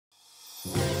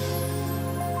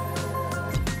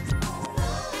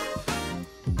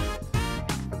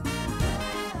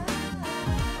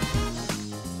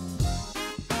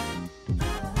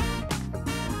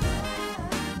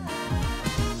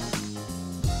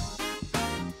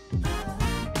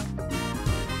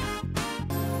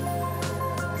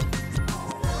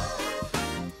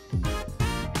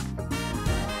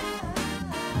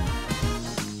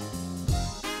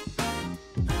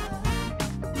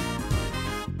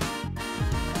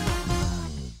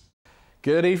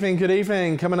Good evening, good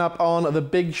evening. Coming up on the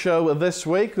big show this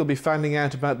week, we'll be finding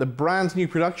out about the brand new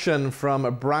production from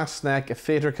Brassneck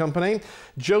Theatre Company.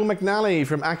 Joe McNally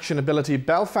from Action Ability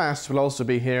Belfast will also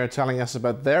be here telling us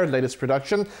about their latest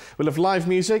production. We'll have live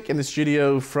music in the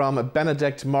studio from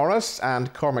Benedict Morris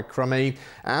and Cormac,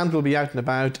 and we'll be out and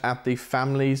about at the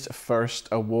Family's First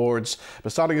Awards.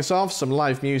 But starting us off, some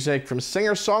live music from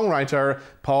singer-songwriter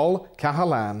Paul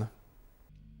Cahalane.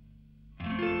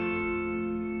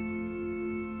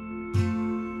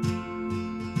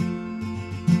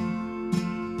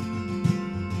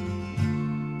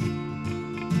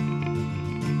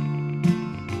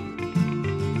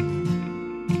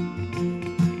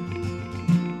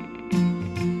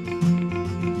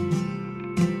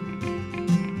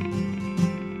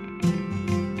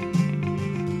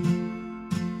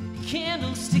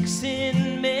 Candlesticks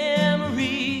in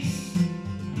memories,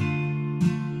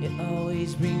 it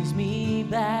always brings me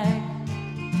back.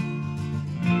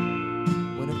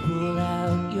 When I pull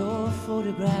out your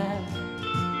photograph,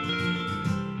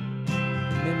 the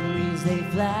memories they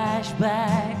flash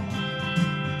back.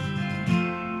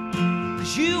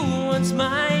 'Cause you were once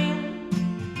mine,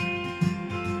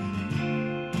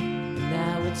 and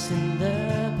now it's in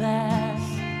the past.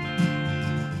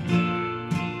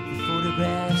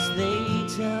 Photographs, they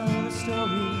tell the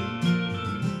story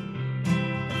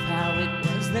of how it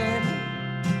was then.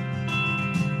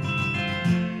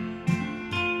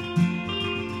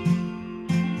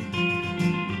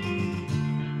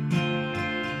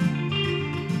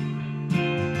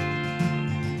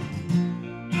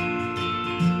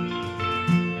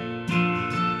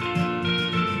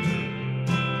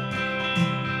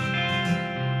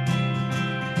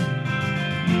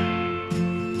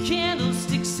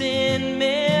 Candlesticks in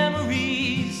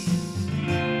memories,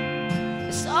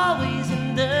 it's always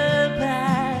in the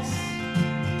past.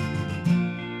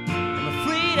 I'm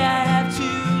afraid I have to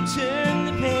turn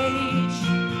the page,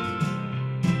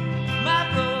 my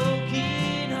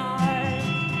broken heart.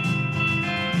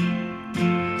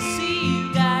 See,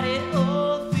 you got it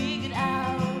all figured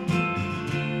out,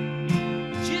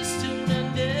 just don't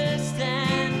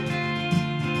understand.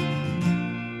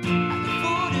 The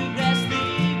photographs,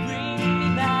 they bring me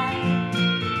back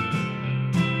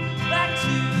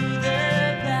to the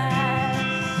past.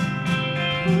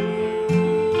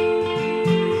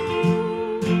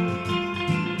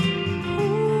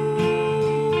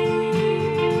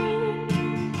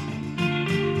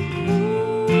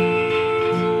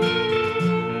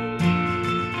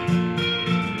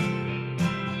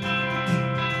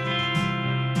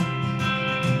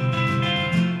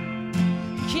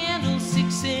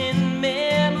 Candlesticks in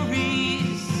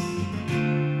memories,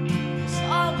 it's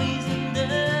always in the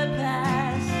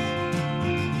past.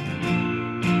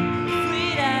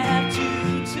 Afraid I have to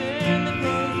turn the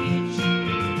page,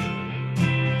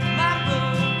 my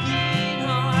broken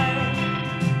heart.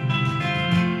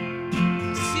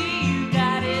 See, you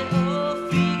got it all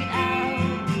figured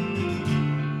out,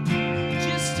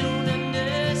 just don't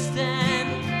understand.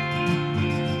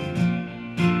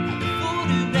 The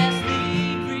photographs,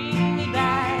 they bring me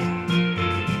back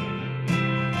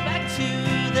to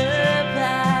the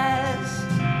past.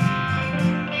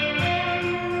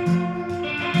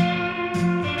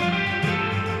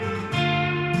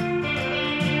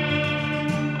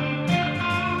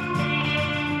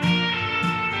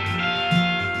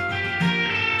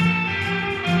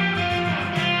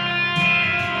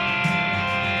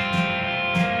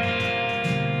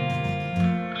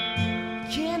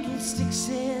 Candlesticks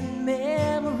in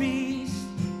memories,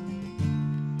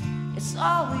 it's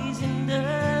always in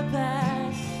the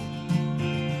past.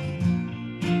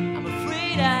 I'm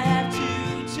afraid I have to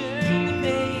turn the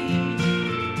page,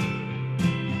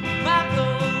 my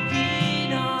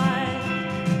broken heart.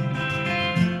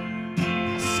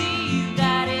 I see you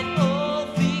got it all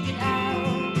figured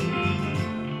out,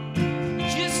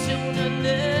 just don't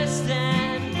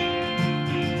understand.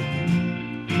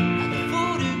 The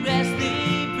photographs,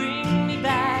 they bring me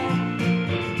back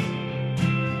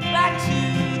to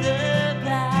the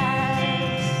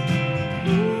past.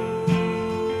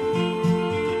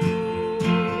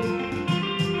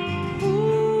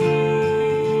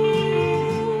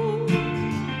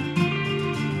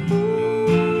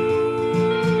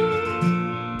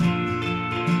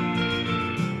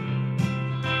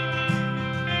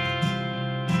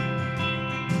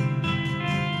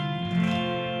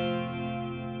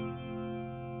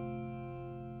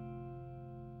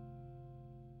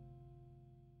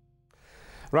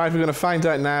 Right, we're going to find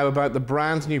out now about the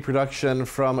brand new production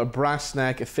from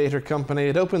Brassneck Theatre Company.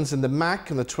 It opens in the Mac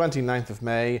on the 29th of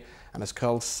May and it's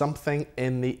called Something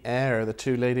in the Air. The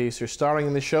two ladies who are starring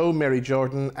in the show, Mary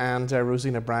Jordan and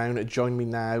Rosina Brown, join me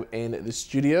now in the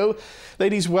studio.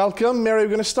 Ladies, welcome. Mary, we're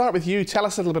going to start with you. Tell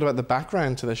us a little bit about the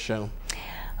background to this show.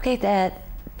 Okay,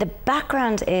 the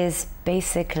background is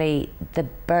basically the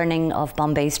burning of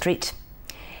Bombay Street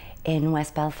in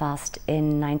West Belfast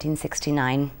in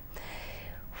 1969,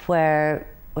 where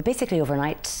basically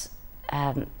overnight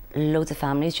loads of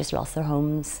families just lost their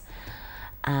homes,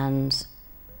 and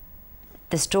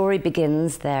the story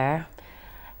begins there.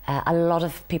 A lot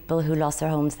of people who lost their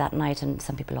homes that night, and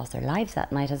some people lost their lives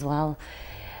that night as well,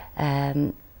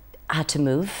 had to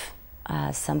move.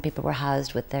 Some people were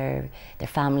housed with their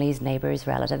families, neighbours,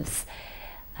 relatives.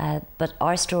 But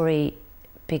our story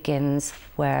begins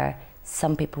where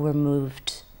some people were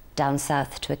moved down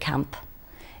south to a camp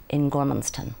in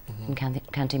Gormanston, in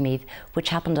County Meath, which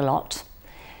happened a lot.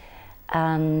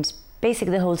 And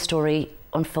basically the whole story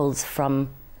unfolds from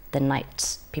the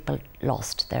night people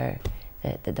lost their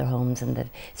homes and the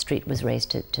street was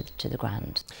razed to the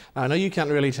ground. Now, I know you can't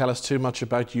really tell us too much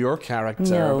about your character,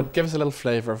 No. but give us a little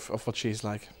flavour of what she's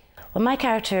like. Well, my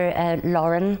character,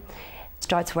 Lauren,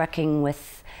 starts working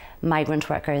with migrant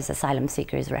workers, asylum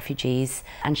seekers, refugees,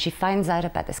 and she finds out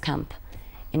about this camp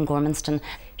in Gormanston.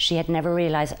 She had never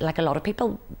realised, like a lot of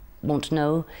people won't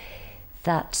know,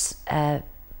 that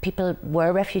people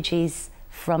were refugees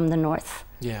from the north.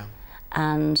 Yeah.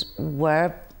 And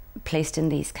were placed in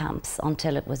these camps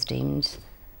until it was deemed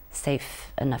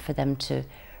safe enough for them to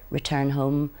return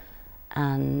home,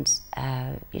 and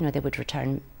you know, they would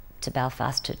return to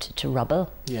Belfast to Rubble.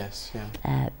 Yes,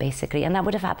 yeah. Basically, and that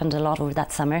would have happened a lot over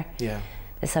that summer. Yeah.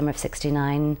 The summer of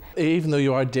 '69. Even though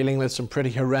you are dealing with some pretty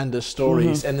horrendous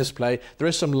stories in this play, there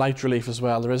is some light relief as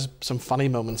well. There is some funny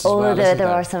moments as well. There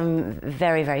are some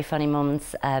very, very funny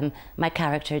moments. My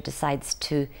character decides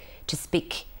to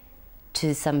speak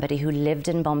to somebody who lived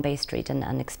in Bombay Street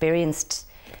and experienced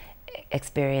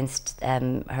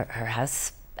her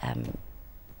house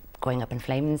going up in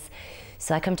flames.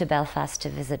 So I come to Belfast to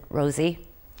visit Rosie,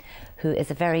 who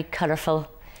is a very colourful,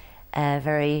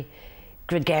 very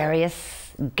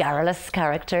gregarious, garrulous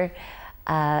character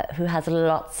who has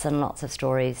lots and lots of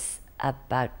stories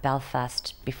about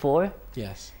Belfast before.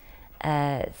 Yes.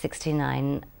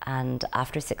 69 and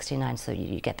after 69, so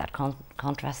you get that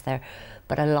contrast there,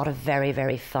 but a lot of very,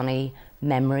 very funny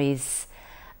memories,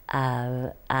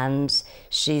 and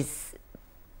she's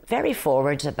very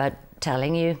forward about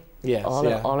telling you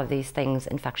all of these things.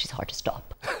 In fact, she's hard to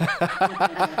stop.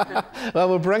 Well,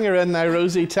 we'll bring her in now.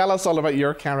 Rosie, tell us all about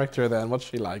your character then. What's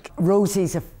she like?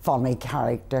 Rosie's a funny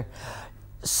character.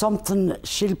 Something,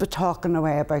 she'll be talking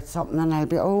away about something and I'll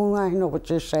be, oh, I know what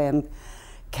you're saying,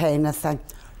 kind of thing.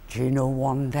 Do you know,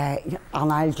 one day,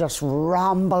 and I'll just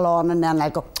ramble on and then I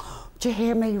go, do you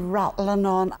hear me rattling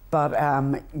on? But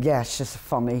yeah, she's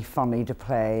funny to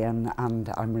play, and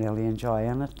I'm really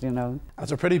enjoying it, you know.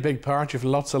 It's a pretty big part. You've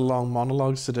lots of long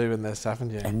monologues to do in this,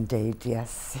 haven't you? Indeed,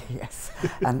 yes, yes.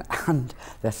 and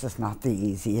this is not the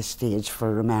easiest stage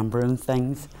for remembering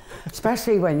things,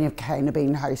 especially when you've kind of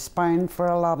been housebound for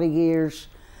a lot of years.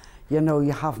 You know,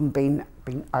 you haven't been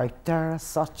out there as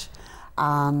such,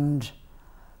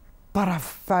 but I've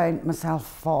found myself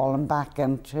falling back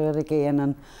into it again,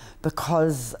 and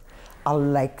because I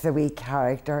like the wee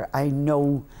character, I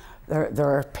know there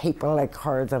are people like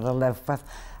her that I live with.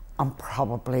 I'm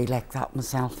probably like that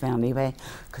myself anyway,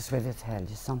 because will I tell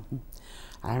you something?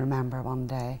 I remember one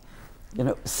day, you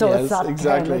know, so yes, it's that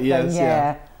exactly, kind of yes, thing,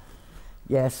 yeah.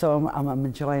 Yeah, so I'm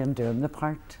enjoying doing the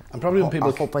part. And probably when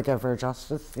people, I hope I give her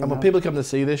justice. And when people come to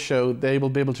see this show, they will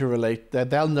be able to relate. That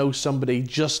they'll know somebody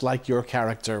just like your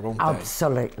character, won't they?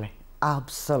 Absolutely,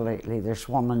 absolutely. There's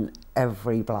one in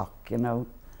every block, you know.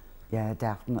 Yeah,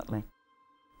 definitely.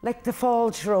 Like the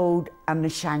Falls Road and the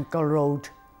Shankill Road,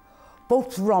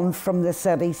 both run from the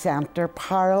city centre,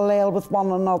 parallel with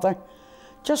one another,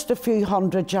 just a few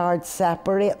hundred yards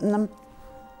separating them.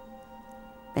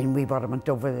 Then we would have went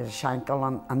over to the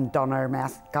Shankill and done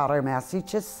got our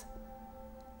messages.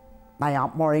 My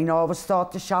Aunt Maureen always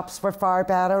thought the shops were far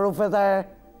better over there.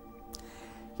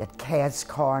 You had Kay's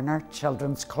Corner,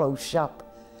 children's clothes shop,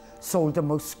 sold the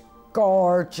most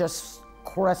gorgeous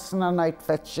christening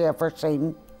outfits you ever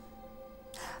seen.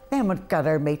 Then we'd get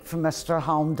our meat from Mr.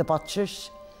 Holm the butcher's,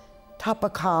 top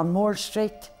of Conmore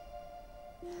Street.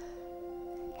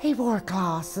 He wore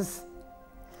glasses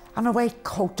and a white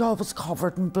coat always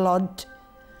covered in blood.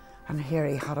 And here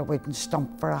he had a wooden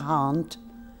stump for a hand.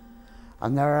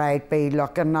 And there I'd be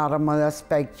looking at him with this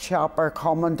big chopper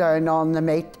coming down on the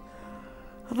meat.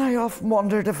 And I often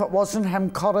wondered if it wasn't him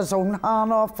cut his own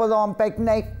hand off with a big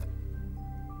knife.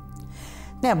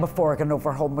 Then before I can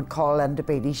over home, I'd call into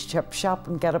Bene's chip shop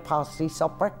and get a pasty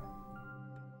supper.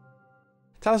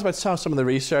 Tell us about some of the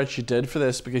research you did for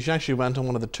this, because you actually went on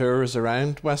one of the tours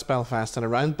around West Belfast and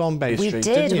around Bombay Street,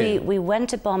 didn't you? We went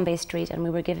to Bombay Street and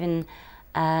we were given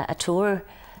a tour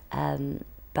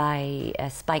by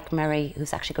Spike Murray,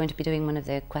 who's actually going to be doing one of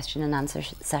the question and answer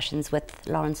sessions with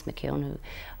Lawrence McKeown, who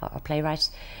are playwright.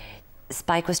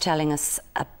 Spike was telling us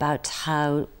about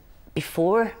how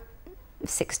before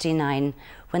 '69,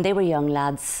 when they were young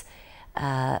lads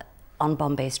on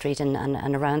Bombay Street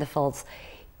and around the falls,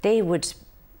 they would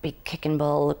be kicking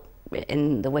ball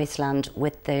in the wasteland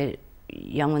with the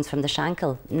young ones from the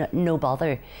Shankill, no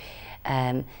bother.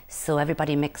 So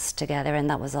everybody mixed together and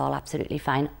that was all absolutely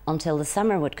fine until the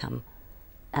summer would come.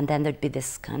 And then there'd be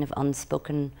this kind of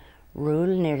unspoken rule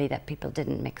nearly that people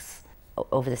didn't mix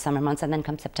over the summer months, and then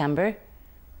come September,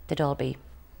 they'd all be,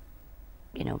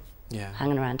 you know,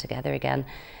 hanging around together again.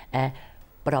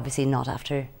 But obviously not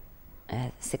after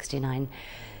 '69.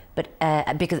 But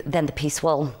because then the peace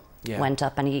wall went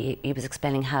up, and he was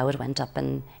explaining how it went up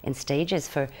in stages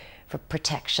for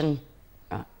protection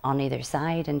on either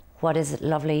side. And what is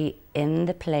lovely in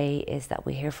the play is that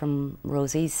we hear from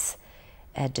Rosie's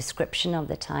description of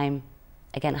the time,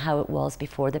 again, how it was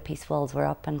before the peace walls were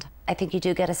up. And I think you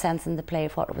do get a sense in the play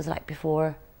of what it was like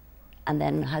before and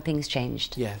then how things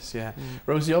changed. Yes, yeah.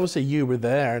 Rosie, obviously you were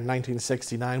there in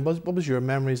 1969. What was your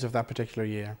memories of that particular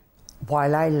year?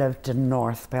 While I lived in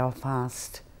North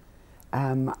Belfast,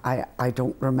 I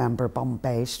don't remember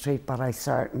Bombay Street, but I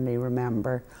certainly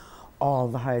remember all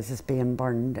the houses being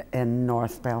burned in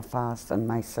North Belfast, and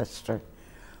my sister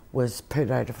was put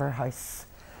out of her house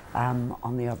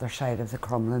on the other side of the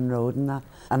Crumlin Road and that.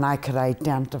 And I could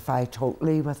identify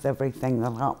totally with everything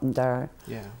that happened there.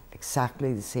 Yeah.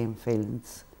 Exactly the same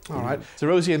feelings. All right. So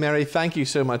Rosie and Mary, thank you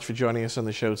so much for joining us on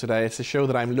the show today. It's a show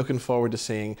that I'm looking forward to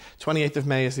seeing. 28th of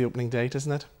May is the opening date,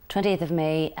 isn't it? 28th of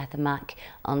May at the Mac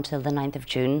until the 9th of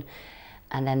June.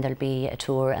 And then there'll be a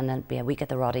tour and there'll be a week at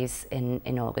the Roddies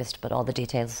in August. But all the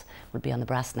details will be on the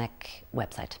Brassneck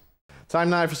website. Time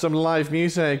now for some live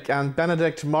music, and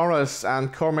Benedict Morris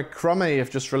and Cormac have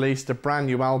just released a brand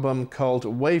new album called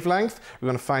Wavelength. We're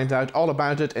going to find out all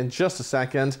about it in just a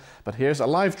second, but here's a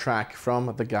live track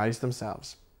from the guys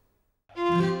themselves.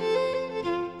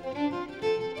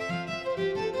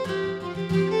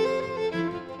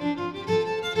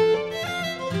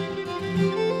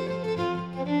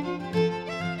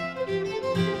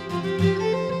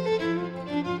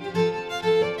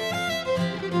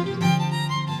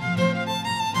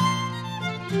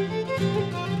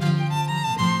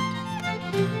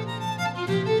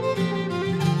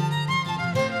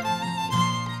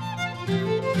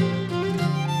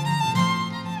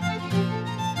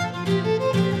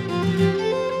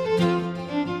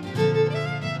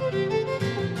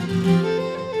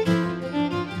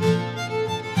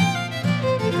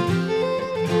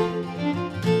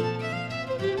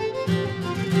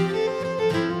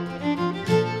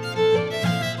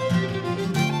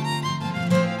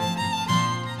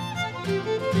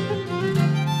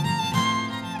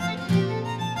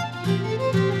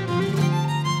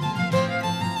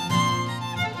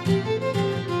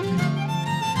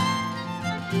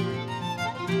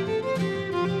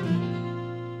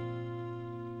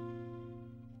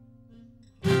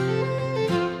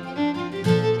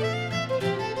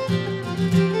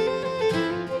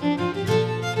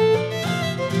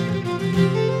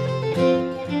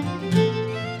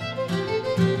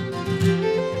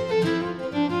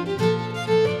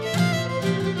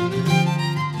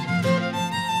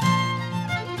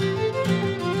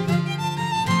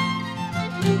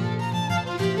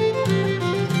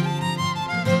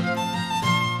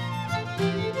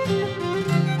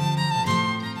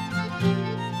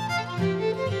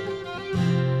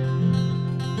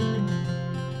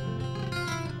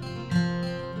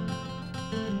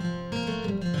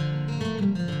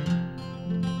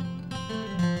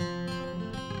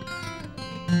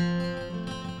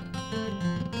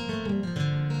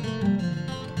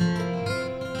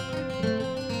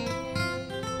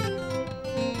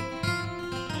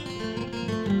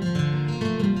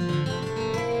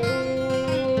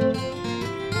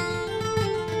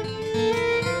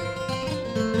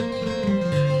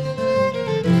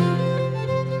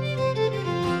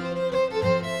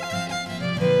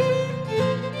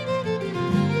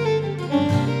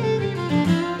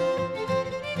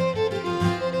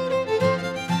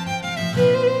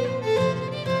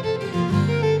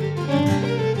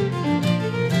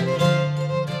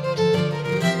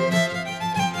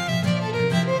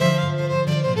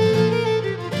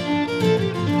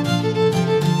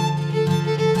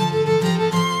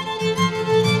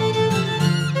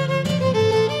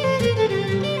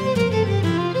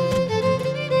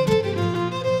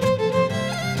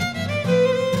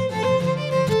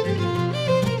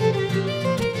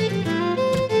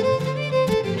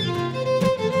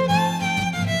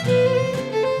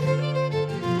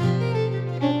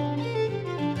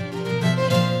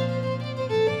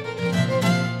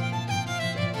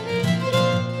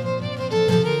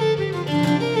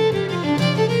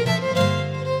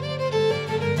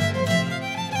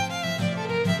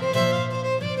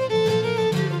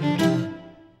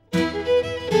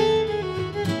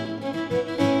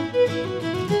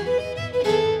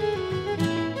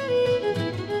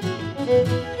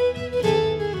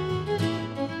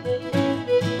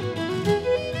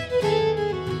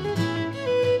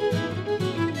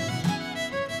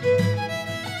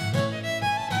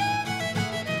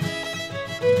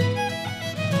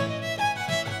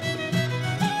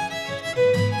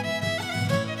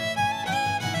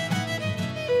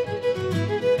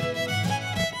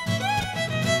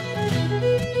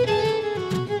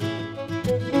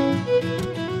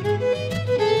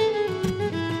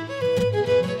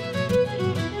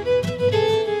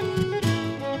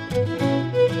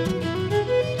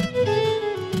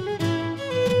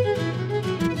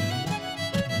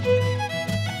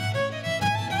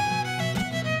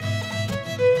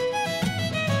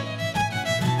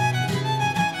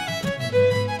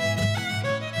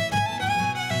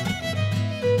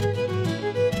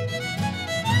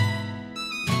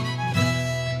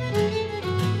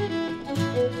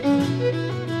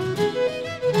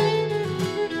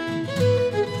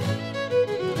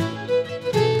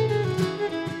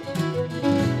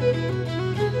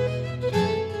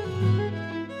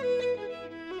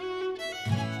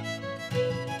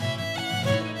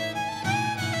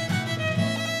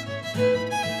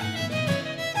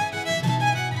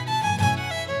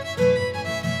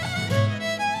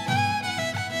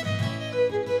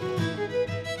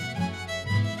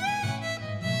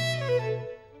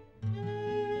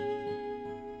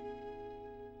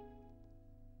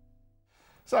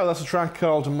 So that's a track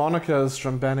called Monica's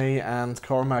from Bene and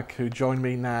Cormac, who join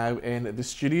me now in the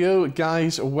studio.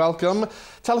 Guys, welcome.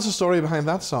 Tell us a story behind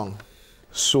that song.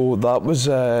 So that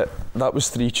was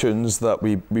 3 tunes that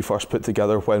we first put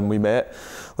together when we met,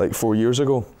 like 4 years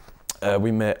ago.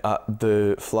 We met at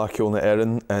the Cahalane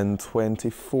Erin in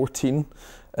 2014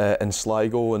 in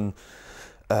Sligo, and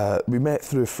we met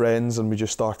through friends, and we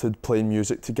just started playing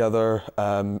music together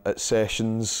at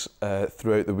sessions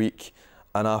throughout the week.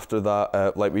 And after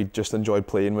that, like, we just enjoyed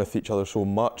playing with each other so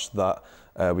much that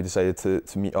we decided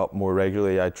to meet up more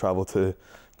regularly. I'd travel to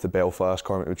Belfast,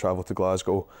 Cormac would travel to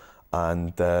Glasgow,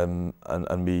 and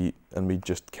we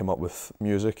just came up with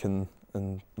music, and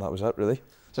that was it, really.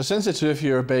 So since the two of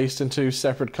you are based in 2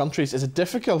 separate countries, is it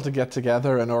difficult to get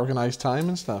together and organise time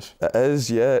and stuff? It is,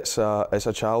 yeah. It's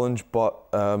a challenge, but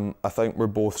I think we're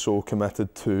both so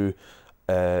committed to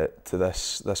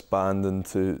this band and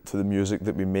to the music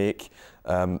that we make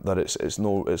that it's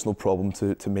no problem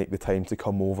to make the time to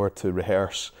come over to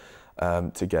rehearse,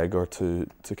 to gig, or to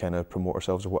kind of promote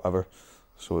ourselves or whatever.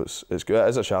 So it's good. It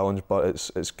is a challenge, but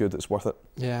it's good. It's worth it.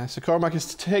 Yeah. So Cormac,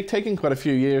 it's taken quite a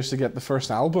few years to get the first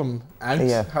album out,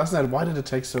 hasn't it? Why did it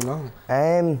take so long?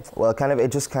 Well,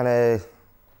 it just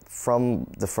from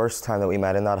the first time that we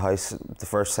met in that house, the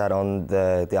first set on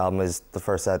the album is the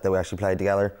first set that we actually played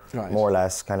together. Right. More or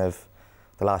less, the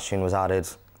last tune was added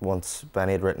once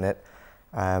Bene had written it.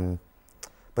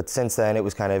 But since then, it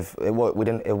was it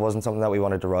wasn't something that we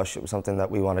wanted to rush. It was something that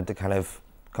we wanted to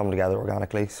come together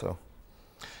organically. So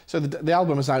the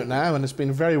album is out now, and it's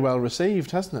been very well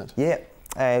received, hasn't it?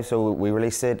 Yeah. So we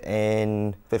released it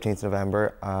in 15th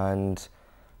November, and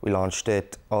we launched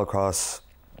it all across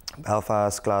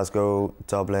Belfast, Glasgow,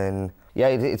 Dublin. Yeah,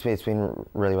 it's been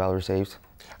really well received.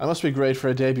 It must be great for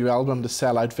a debut album to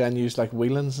sell out venues like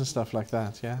Whelan's and stuff like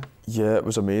that, yeah? Yeah, it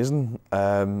was amazing.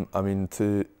 I mean,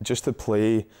 to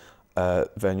play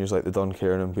venues like the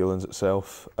Duncairn and Whelan's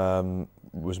itself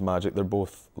was magic. They're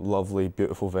both lovely,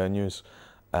 beautiful venues.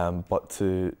 But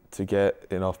to get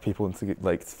enough people and to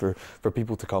get, for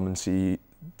people to come and see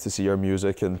our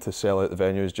music and to sell out the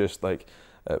venue is just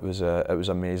it was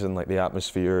amazing. Like, the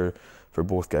atmosphere for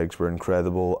both gigs were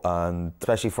incredible, and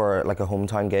especially for a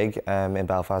hometown gig in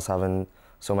Belfast, having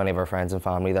so many of our friends and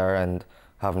family there, and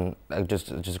having just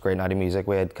a great night of music.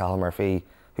 We had Cahalane Murphy,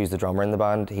 who's the drummer in the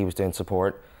band. He was doing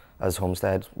support as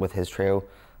Homestead with his trio,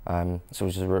 so it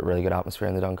was just a really good atmosphere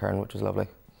in the Duncairn, which was lovely.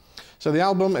 So the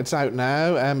album, it's out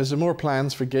now. Is there more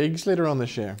plans for gigs later on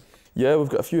this year? Yeah, we've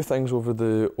got a few things over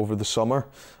the summer.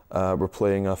 We're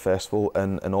playing a festival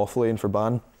in Cahalane for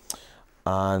Bene,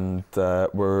 and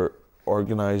we're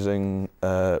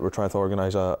trying to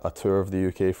organise a tour of the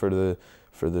UK for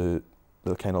the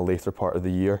kind of later part of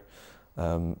the year.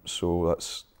 So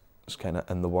that's kind of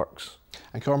in the works.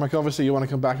 And Cormac, obviously you want to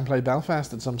come back and play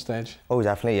Belfast at some stage? Oh,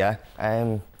 definitely, yeah.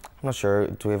 I'm not sure.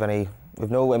 Do we have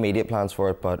we've no immediate plans for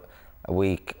it, but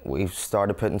we've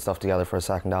started putting stuff together for a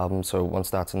second album. So once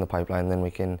that's in the pipeline, then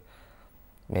we can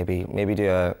maybe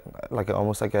do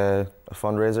almost like a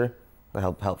fundraiser to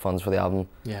help funds for the album.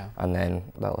 Yeah. And then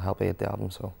that'll help aid the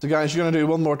album. So guys, you're going to do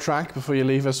one more track before you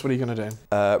leave us. What are you going to do?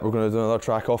 We're going to do another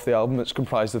track off the album. It's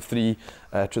comprised of 3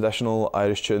 traditional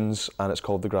Irish tunes, and it's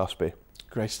called The Graspy.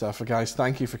 Great stuff. Well, guys,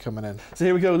 thank you for coming in. So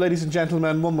here we go, ladies and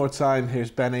gentlemen, one more time. Here's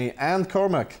Bene and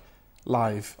Cormac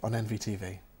live on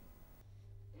NVTV.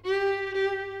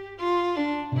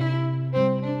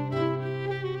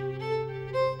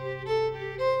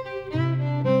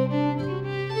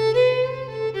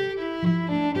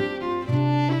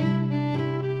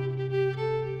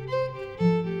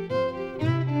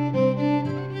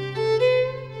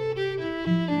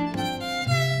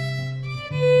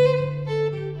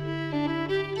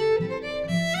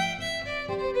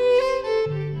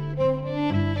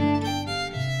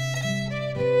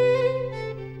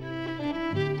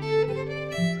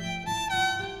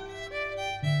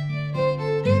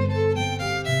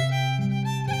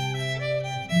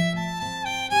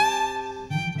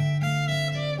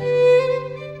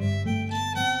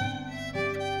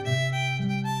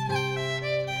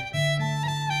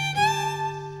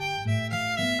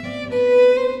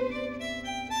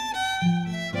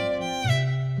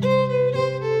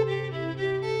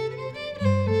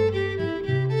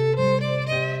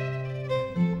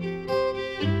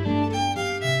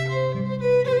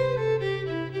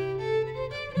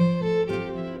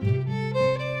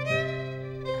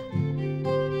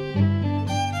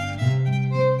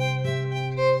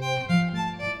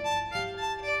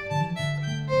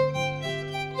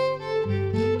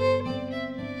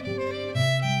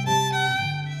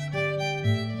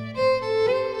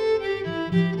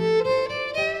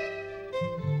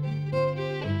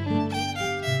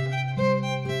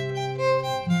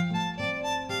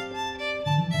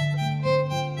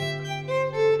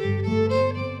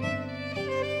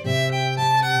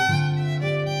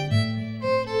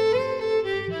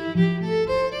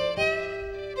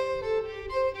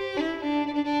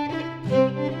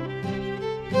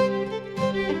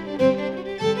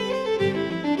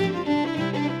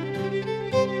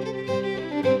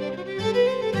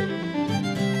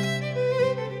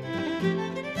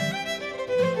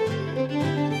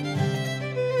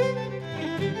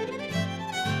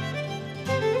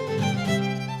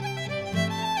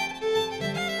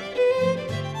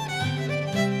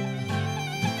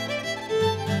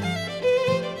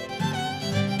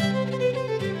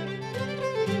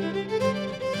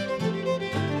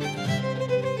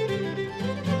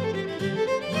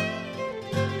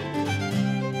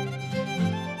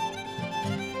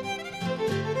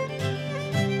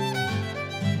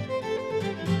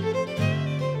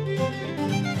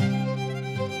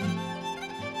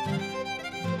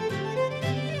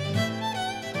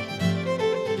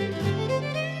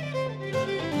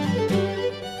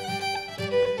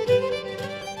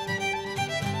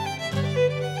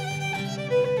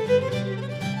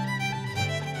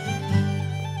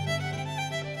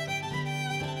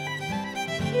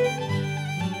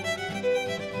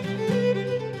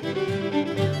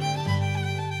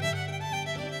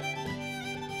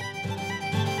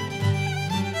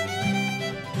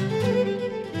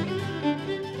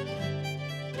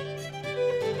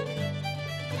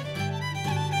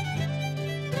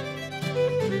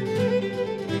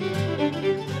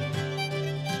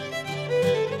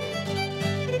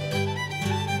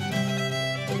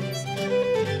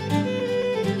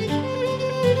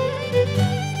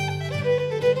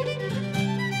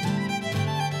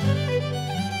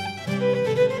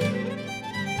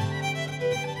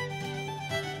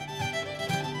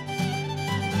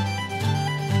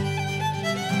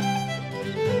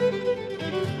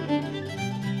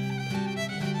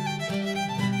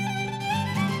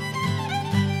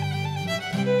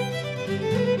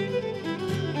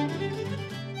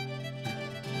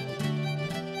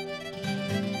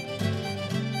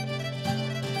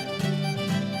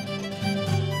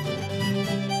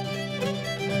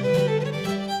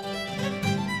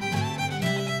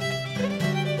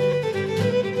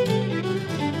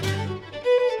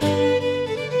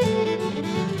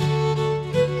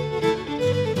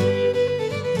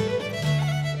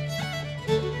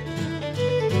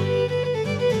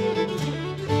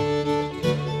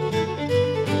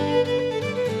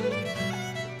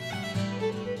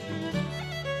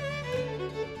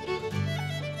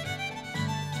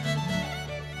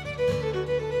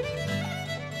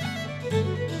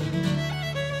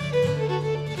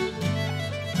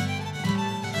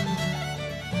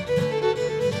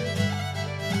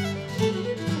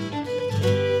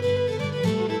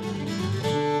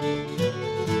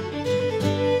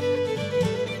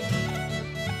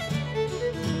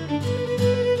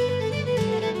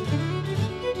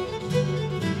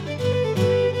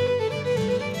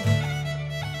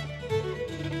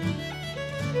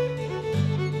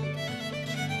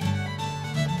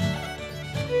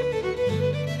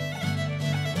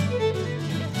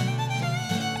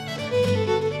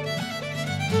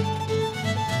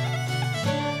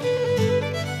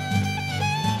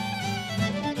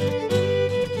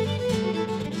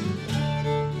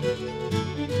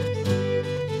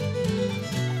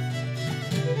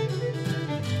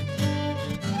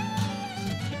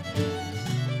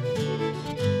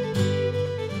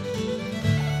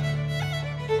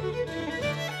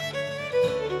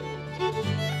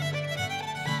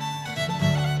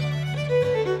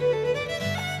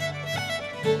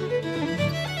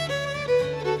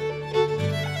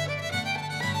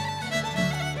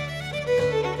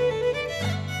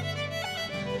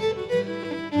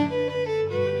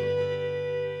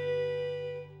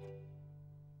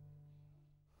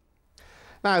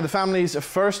 Now, the family's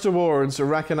first awards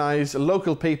recognise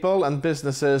local people and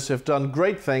businesses who have done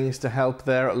great things to help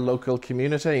their local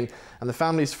community. And the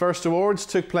family's first awards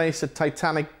took place at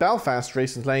Titanic Belfast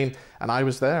recently, and I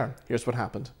was there. Here's what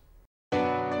happened.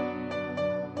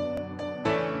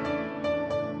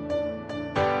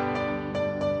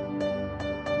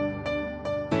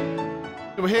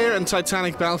 We're here in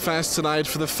Titanic Belfast tonight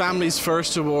for the Family's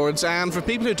First Awards, and for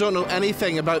people who don't know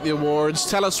anything about the awards,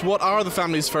 tell us, what are the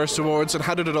Family's First Awards and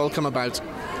how did it all come about?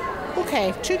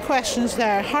 Okay, two questions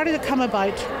there. How did it come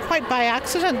about? Quite by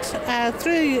accident.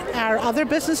 Through our other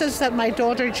businesses that my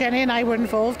daughter Jenny and I were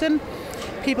involved in,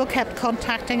 people kept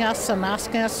contacting us and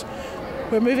asking us,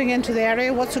 we're moving into the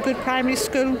area, what's a good primary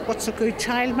school, what's a good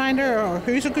childminder, or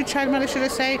who's a good childminder should I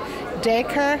say,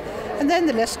 daycare. And then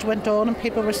the list went on and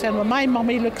people were saying, well, my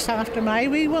mummy looks after my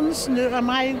wee ones and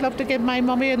I'd love to give my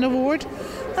mummy an award.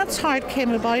 That's how it came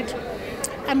about.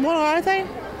 And what are they?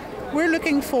 We're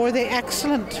looking for the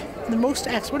excellent, the most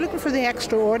excellent. We're looking for the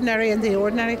extraordinary and the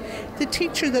ordinary, the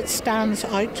teacher that stands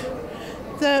out,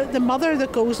 the mother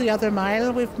that goes the other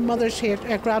mile. We've mothers here,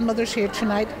 grandmothers here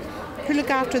tonight who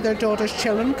look after their daughters'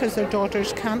 children because their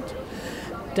daughters can't.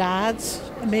 Dads,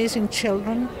 amazing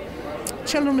children.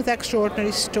 Children with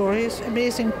extraordinary stories,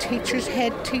 amazing teachers,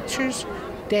 head teachers,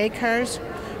 daycares.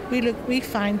 We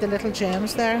find the little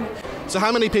gems there. So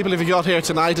how many people have you got here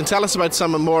tonight, and tell us about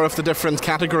some more of the different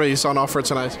categories on offer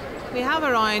tonight? We have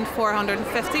around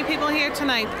 450 people here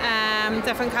tonight.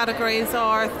 Different categories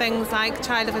are things like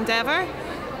Child of Endeavour,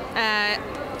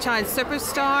 Child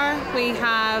Superstar. We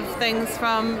have things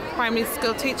from primary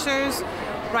school teachers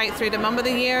right through to Mum of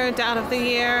the Year, Dad of the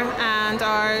Year, and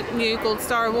our new Gold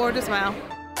Star Award as well.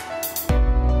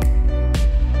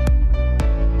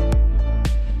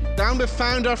 Down, we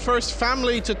found our first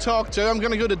family to talk to. I'm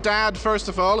going to go to Dad first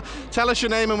of all. Tell us your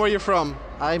name and where you're from.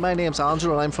 Hi, my name's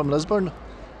Andrew and I'm from Lisburn.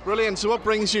 Brilliant. So what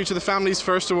brings you to the Family's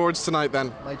First Awards tonight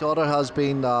then? My daughter has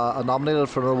been nominated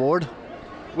for an award.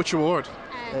 Which award?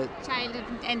 Child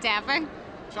of Endeavour.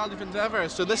 Child of Endeavour.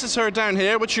 So this is her down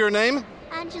here. What's your name?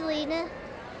 Angelina.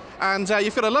 And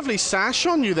you've got a lovely sash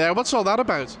on you there. What's all that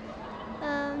about?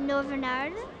 Northern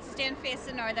Ireland. Student Face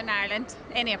in Northern Ireland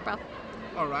in April.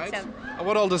 All right. So, and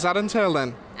what all does that entail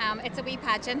then? it's a wee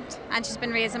pageant and she's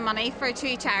been raising money for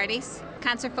two charities,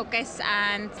 Cancer Focus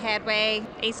and Headway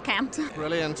East Kent.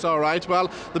 Brilliant. All right.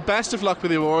 Well, the best of luck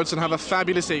with the awards and have a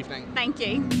fabulous evening. Thank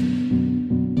you.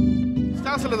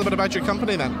 Tell us a little bit about your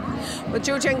company then. Well,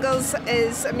 Joe Jingles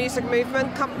is a music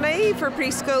movement company for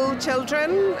preschool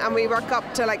children, and we work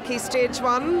up to like Key Stage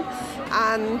 1,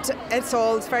 and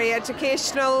it's very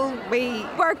educational. We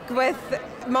work with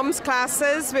mums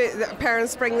classes,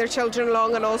 parents bring their children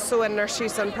along, and also in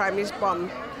nurseries and primary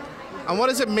 1. And what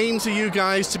does it mean to you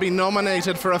guys to be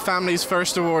nominated for a Family's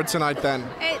First Award tonight then?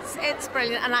 It's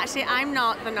brilliant, and actually I'm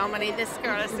not the nominee. This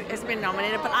girl has been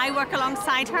nominated, but I work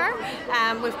alongside her.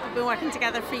 We've been working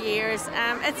together for years.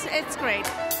 It's great.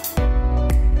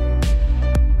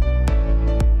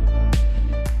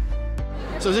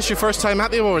 So is this your first time at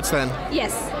the awards then?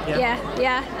 Yes,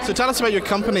 yeah. So tell us about your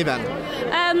company then.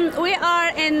 We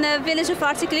are in the village of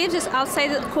Articleve, just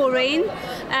outside of Cahalane.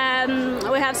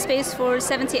 We have space for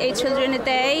 78 children a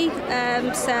day.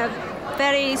 It's a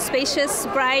very spacious,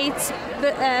 bright,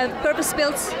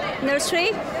 purpose-built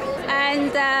nursery.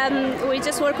 And we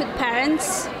just work with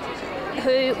parents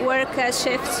who work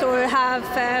shifts or have,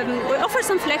 we offer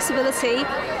some flexibility.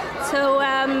 So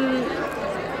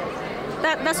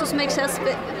that's what makes us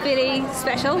very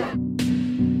special.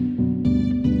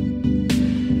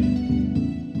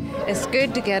 It's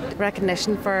good to get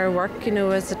recognition for our work,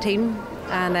 as a team,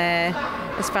 and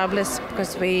it's fabulous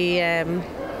because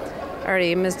our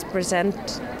aim is to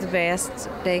present the best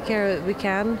daycare that we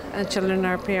can, and children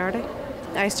are a priority.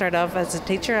 I started off as a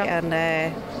teacher and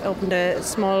opened a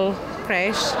small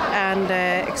creche and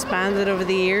expanded over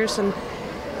the years, and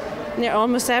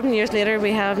almost 7 years later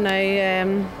we have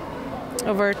now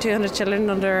over 200 children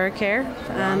under our care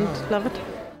and love it.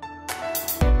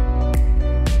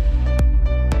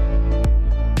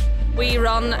 We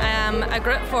run a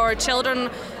group for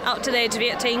children up to the age of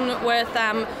 18 with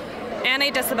any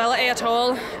disability at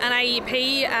all, an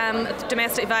IEP,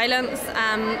 domestic violence,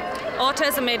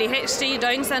 autism, ADHD,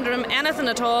 Down syndrome, anything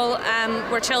at all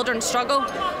where children struggle.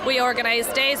 We organise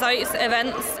days out,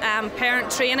 events, parent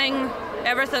training,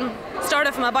 everything.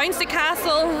 Started from a bouncy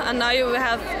castle, and now we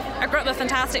have a group of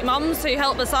fantastic mums who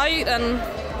help us out, and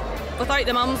without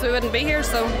the mums we wouldn't be here,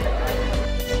 so.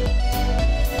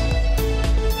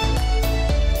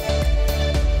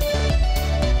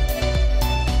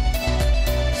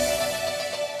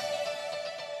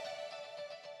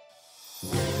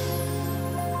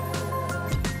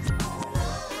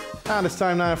 And it's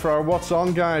time now for our What's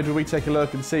On guide, where we take a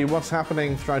look and see what's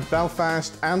happening throughout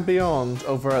Belfast and beyond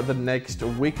over the next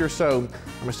week or so.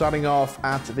 And we're starting off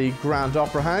at the Grand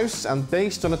Opera House, and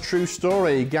based on a true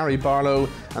story, Gary Barlow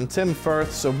and Tim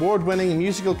Firth's award-winning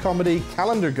musical comedy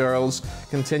Calendar Girls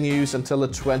continues until the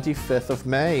 25th of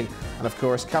May. And of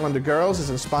course, Calendar Girls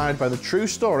is inspired by the true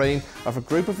story of a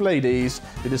group of ladies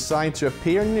who decide to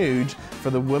appear nude for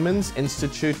the Women's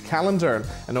Institute calendar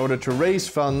in order to raise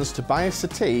funds to buy a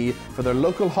settee for their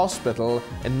local hospital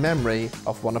in memory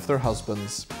of one of their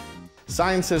husbands.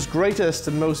 Science's greatest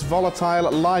and most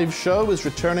volatile live show is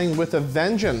returning with a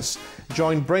vengeance.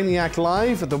 Join Brainiac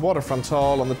live at the Waterfront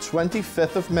Hall on the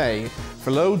 25th of May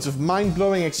for loads of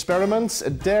mind-blowing experiments,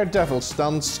 daredevil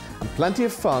stunts and plenty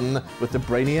of fun with the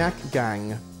Brainiac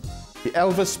gang. The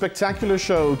Elvis Spectacular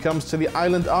Show comes to the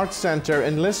Island Arts Centre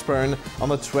in Lisburn on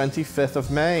the 25th of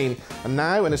May. And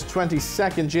now in its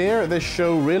 22nd year, this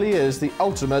show really is the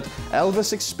ultimate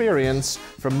Elvis experience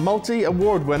from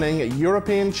multi-award-winning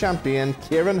European champion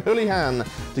Kieran Houlihan,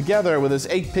 together with his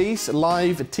 8-piece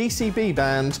live TCB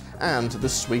band and the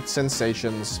Sweet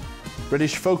Sensations.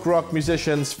 British folk rock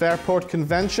musicians Fairport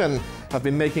Convention have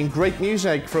been making great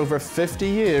music for over 50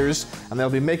 years, and they'll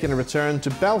be making a return to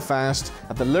Belfast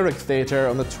at the Lyric Theatre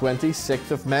on the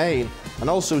 26th of May. And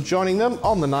also joining them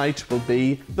on the night will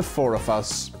be The Four of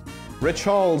Us. Rich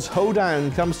Hall's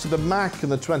Hoedown comes to the Mac on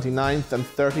the 29th and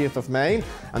 30th of May,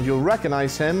 and you'll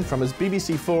recognise him from his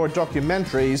BBC4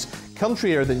 documentaries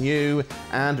Countryer Than You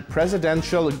and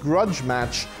Presidential Grudge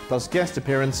Match, plus guest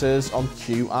appearances on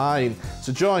QI.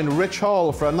 So join Rich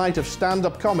Hall for a night of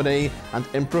stand-up comedy and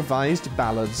improvised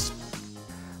ballads.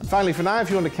 And finally, for now,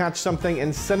 if you want to catch something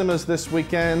in cinemas this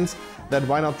weekend, then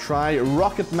why not try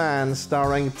Rocket Man,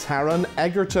 starring Taron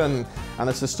Egerton. And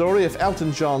it's the story of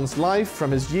Elton John's life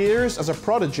from his years as a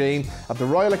prodigy at the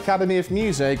Royal Academy of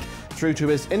Music through to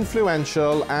his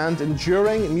influential and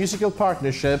enduring musical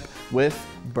partnership with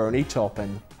Bernie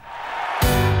Taupin.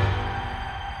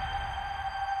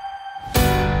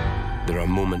 There are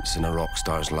moments in a rock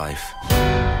star's life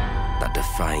that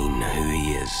define who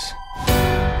he is.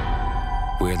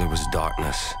 Where there was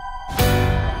darkness,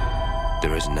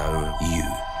 there is now you.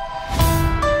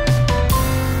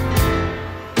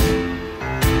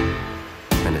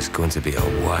 And it's going to be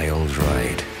a wild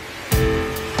ride.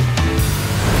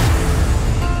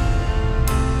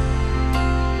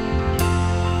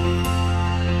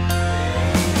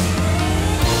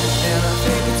 And I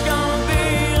think it's gonna be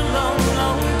a long,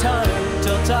 long time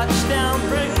till touchdown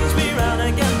brings me round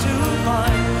again to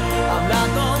find I'm not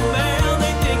the man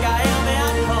they think I am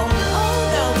at home. Oh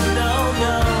no, no,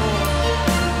 no.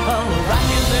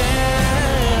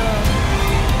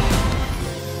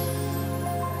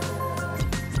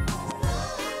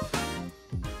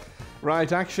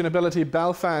 Right, Action Ability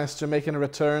Belfast are making a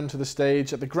return to the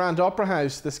stage at the Grand Opera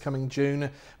House this coming June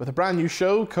with a brand new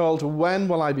show called When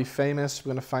Will I Be Famous?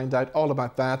 We're going to find out all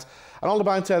about that and all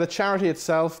about the charity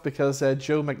itself, because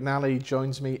Joe McNally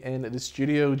joins me in the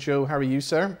studio. Joe, how are you,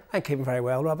 sir? I'm keeping very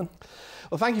well, Robin.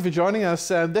 Well, thank you for joining us.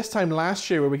 This time last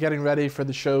year, we were getting ready for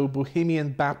the show Bohemian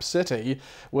Bap City,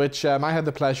 which I had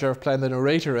the pleasure of playing the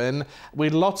narrator in. We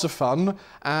had lots of fun,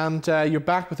 and you're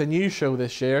back with a new show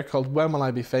this year called When Will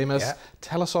I Be Famous? Yeah.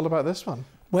 Tell us all about this one.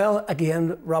 Well,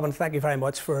 again, Robin, thank you very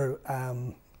much for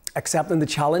accepting the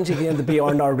challenge again to be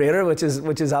our narrator, which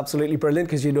is absolutely brilliant,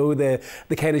 because you know the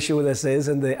kind of show this is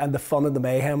and the fun and the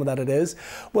mayhem that it is.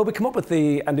 Well, we come up with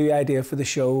a new idea for the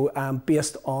show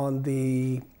based on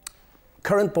the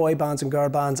current boy bands and girl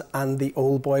bands and the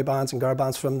old boy bands and girl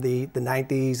bands from the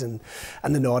 90s and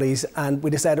the noughties, and we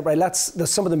decided, right,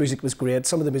 some of the music was great,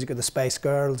 some of the music of the Spice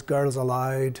Girls, Girls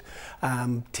Aloud,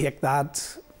 Take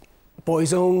That,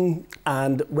 Boyzone,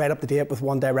 and right up to date with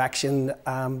One Direction,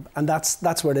 and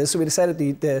that's where it is. So we decided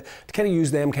to kind of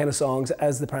use them kind of songs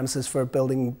as the premises for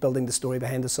building the story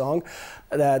behind the song,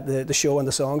 the show and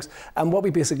the songs. And what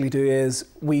we basically do is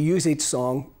we use each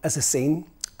song as a scene,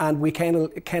 and we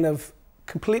kind of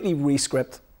completely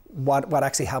re-script what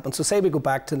actually happened. So say we go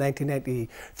back to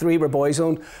 1993 with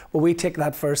Boyzone, well, we take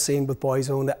that first scene with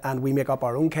Boyzone and we make up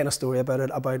our own kind of story about it,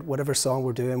 about whatever song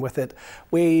we're doing with it.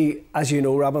 We, as you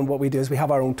know, Robin, what we do is we have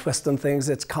our own twist on things.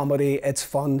 It's comedy, it's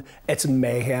fun, it's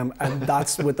mayhem, and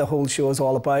that's what the whole show is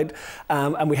all about.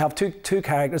 And we have two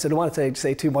characters. I don't want to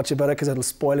say too much about it because it'll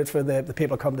spoil it for the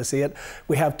people who come to see it.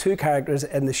 We have two characters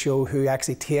in the show who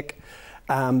actually take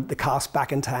the cast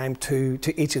back in time to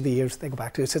each of the years they go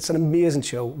back to. So it's an amazing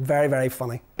show, very, very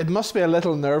funny. It must be a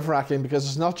little nerve-wracking because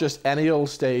it's not just any old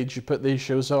stage you put these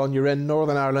shows on. You're in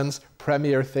Northern Ireland's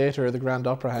premier theatre, the Grand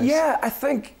Opera House. Yeah, I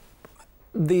think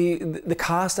the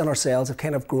cast and ourselves have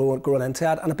kind of grown into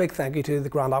it, and a big thank you to the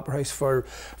Grand Opera House for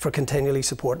continually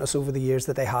supporting us over the years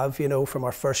that they have, you know, from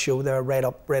our first show there right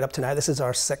up to now. This is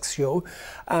our 6th show,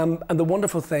 and the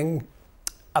wonderful thing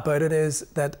about it is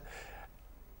that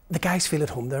the guys feel at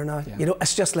home there now. Yeah. You know,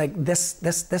 it's just like this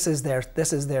is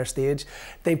their stage.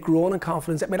 They've grown in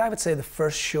confidence. I mean, I would say the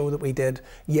first show that we did,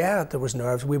 yeah, there was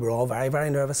nerves. We were all very, very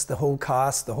nervous. The whole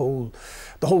cast, the whole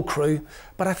crew.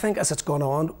 But I think as it's gone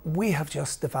on, we have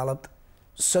just developed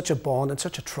such a bond and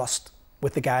such a trust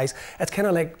with the guys. It's kind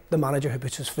of like the manager who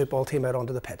puts his football team out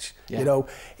onto the pitch. Yeah. You know,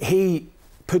 he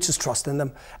puts his trust in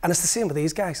them, and it's the same with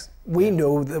these guys. We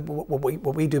know that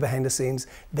what we do behind the scenes.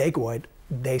 They go out,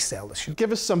 they sell the show.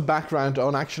 Give us some background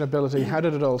on Action Ability. How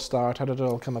did it all start? How did it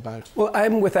all come about? Well,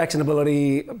 I'm with Action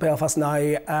Ability Belfast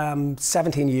now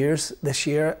 17 years this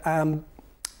year.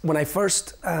 When I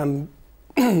first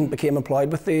became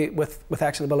employed with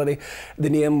Action Ability, the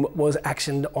name was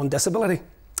Action on Disability.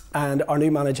 And our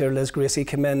new manager, Liz Gracie,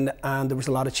 came in, and there was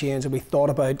a lot of change, and we thought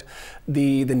about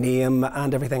the name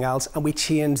and everything else, and we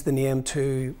changed the name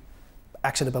to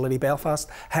Action Ability Belfast,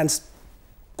 hence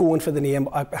going for the name,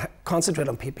 concentrate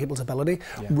on people's ability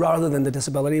rather than the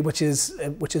disability, which is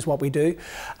what we do.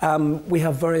 We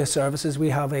have various services. We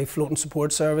have a floating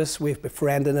support service, we have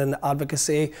befriending and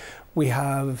advocacy, we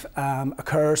have a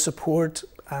care support,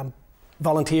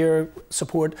 volunteer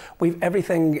support. We've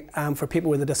everything for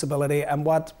people with a disability, and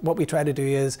what we try to do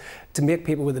is to make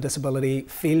people with a disability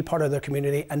feel part of their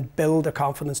community and build their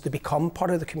confidence to become part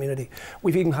of the community.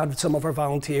 We've even had some of our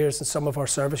volunteers and some of our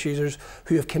service users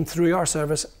who have come through our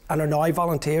service and are now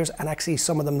volunteers, and actually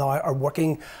some of them now are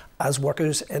working as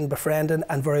workers in befriending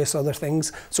and various other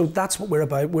things. So that's what we're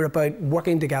about. We're about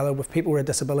working together with people with a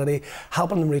disability,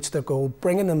 helping them reach their goal,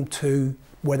 bringing them to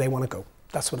where they want to go.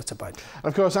 That's what it's about.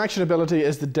 Of course, Action Ability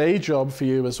is the day job for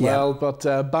you as well, but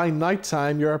by night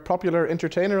time, you're a popular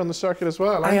entertainer on the circuit as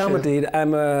well, aren't you? I am indeed.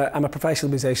 I'm a professional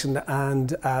musician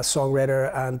and a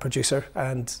songwriter and producer,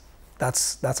 and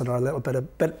that's another little bit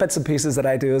of bits and pieces that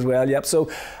I do as well. Yep.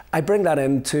 So I bring that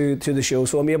into the show,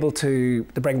 so I'm able to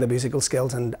bring the musical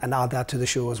skills and add that to the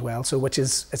show as well. So which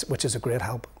is a great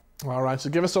help. All right, so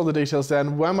give us all the details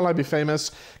then. When will I be famous?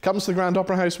 Comes to the Grand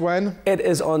Opera House when? It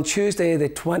is on Tuesday, the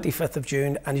 25th of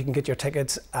June, and you can get your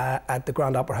tickets at the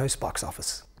Grand Opera House box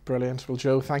office. Brilliant. Well,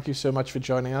 Joe, thank you so much for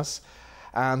joining us.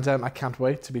 And I can't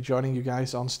wait to be joining you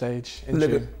guys on stage in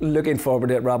June. Looking forward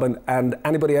to it, Robin. And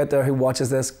anybody out there who watches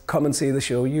this, come and see the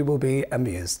show. You will be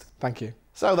amazed. Thank you.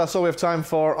 So that's all we have time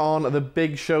for on the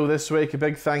big show this week. A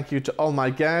big thank you to all my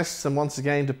guests, and once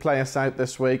again to play us out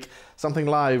this week, something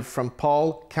live from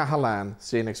Paul Cahalane.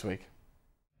 See you next week.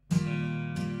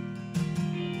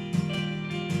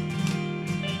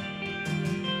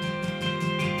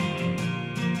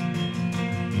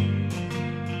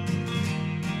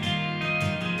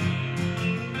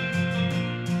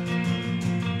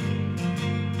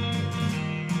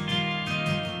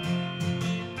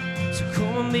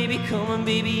 Come on,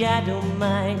 baby, I don't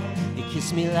mind. You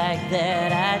kiss me like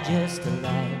that, I just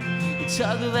like. They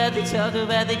talk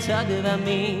about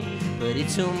me, but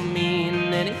it don't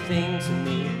mean anything to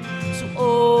me. So,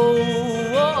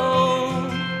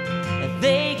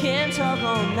 they can talk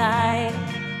all night.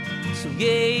 So,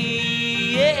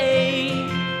 yeah,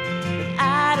 but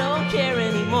I don't care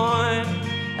anymore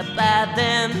about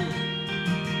them.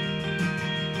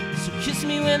 So, kiss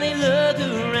me when they look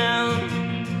around.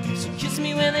 Kiss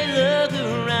me when they look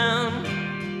around.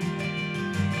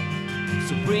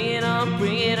 So bring it on,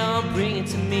 bring it on, bring it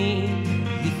to me.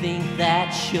 You think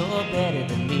that you're better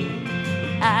than me.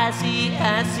 But I see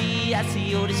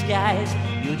your disguise.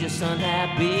 You're just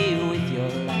unhappy with your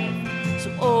life. So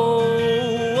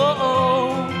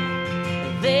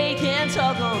they can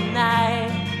talk all night.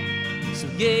 So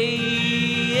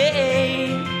yeah,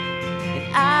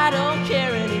 and I don't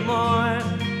care anymore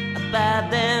about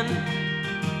them.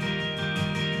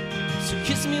 So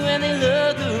kiss me when they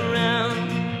look around.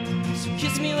 So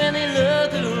kiss me when they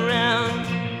look around.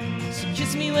 So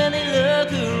kiss me when they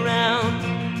look around.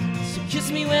 So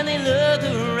kiss me when they look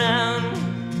around.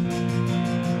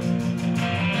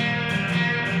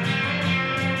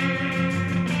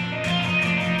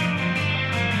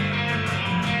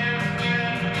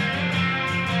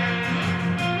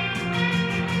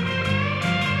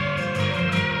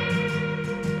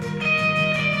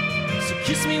 So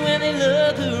kiss me when they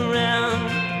look around.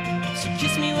 So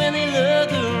kiss me when they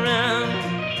look around.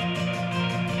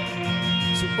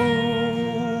 So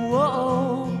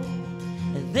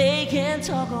can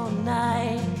talk all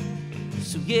night.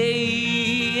 So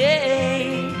yeah,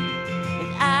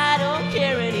 and I don't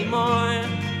care anymore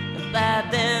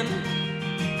about them.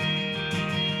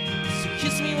 So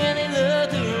kiss me when they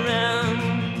look around.